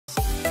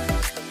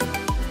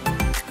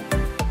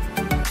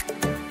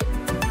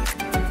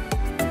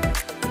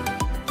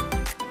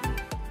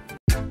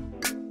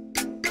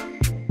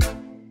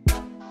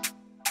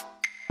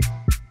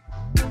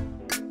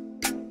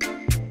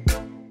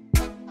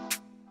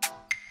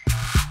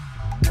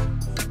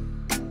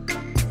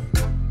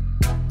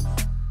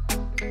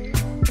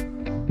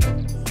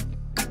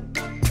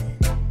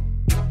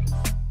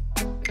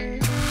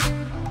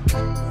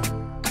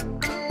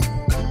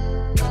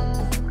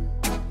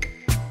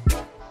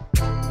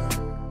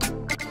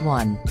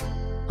1.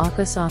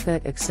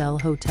 Akasaka Excel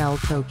Hotel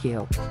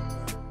Tokyo.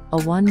 A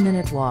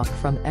 1-minute walk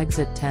from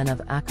exit 10 of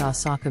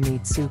Akasaka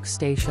Mitsuku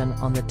Station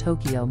on the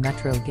Tokyo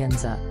Metro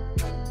Ginza.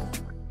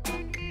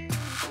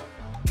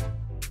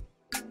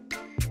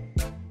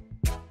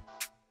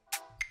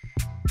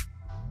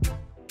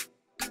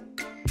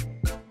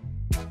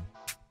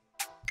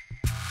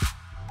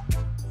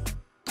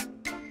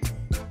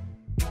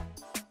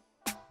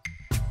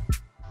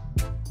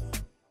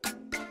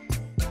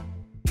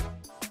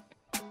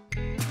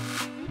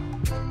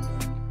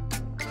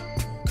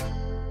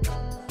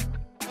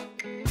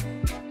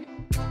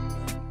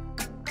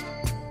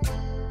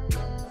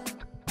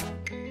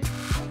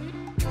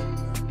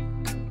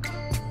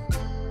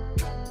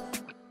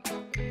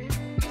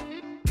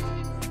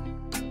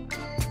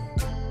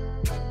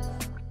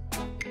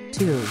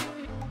 2.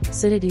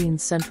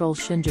 Citadines Central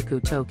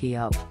Shinjuku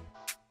Tokyo.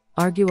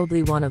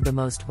 Arguably one of the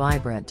most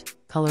vibrant,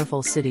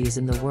 colorful cities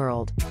in the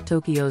world,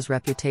 Tokyo's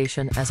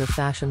reputation as a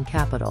fashion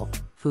capital,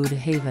 food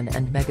haven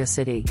and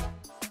megacity.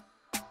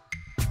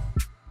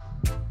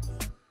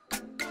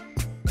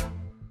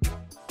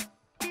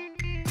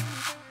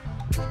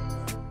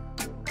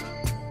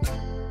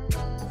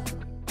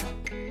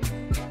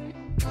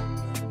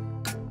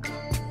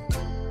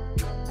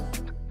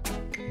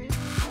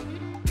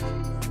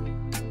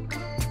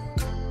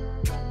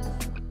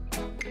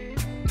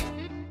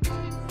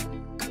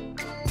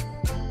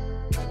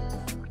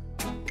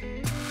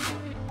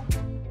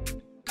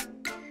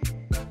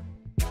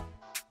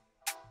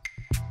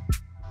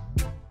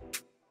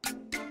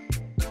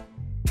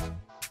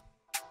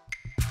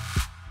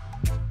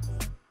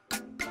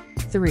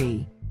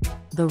 3.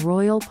 The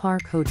Royal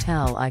Park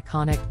Hotel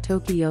iconic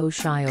Tokyo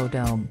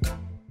Shiodome.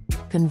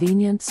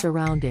 Convenient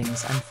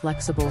surroundings and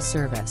flexible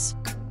service.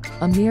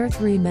 A mere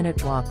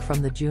 3-minute walk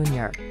from the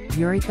Junior,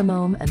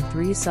 Yurikamome and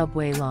 3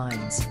 subway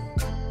lines.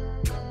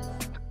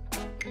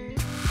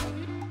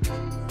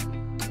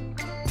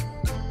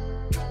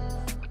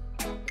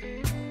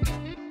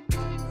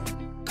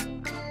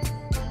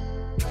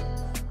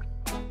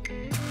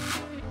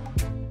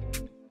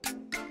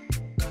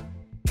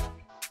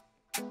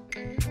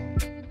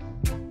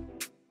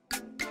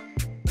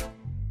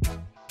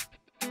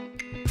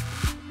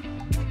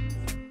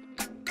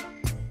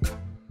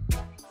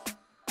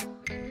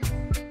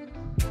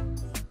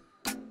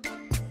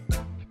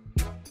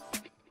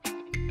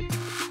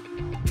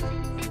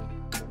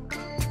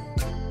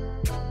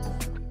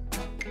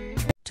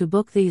 To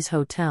book these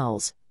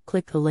hotels,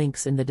 click the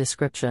links in the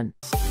description.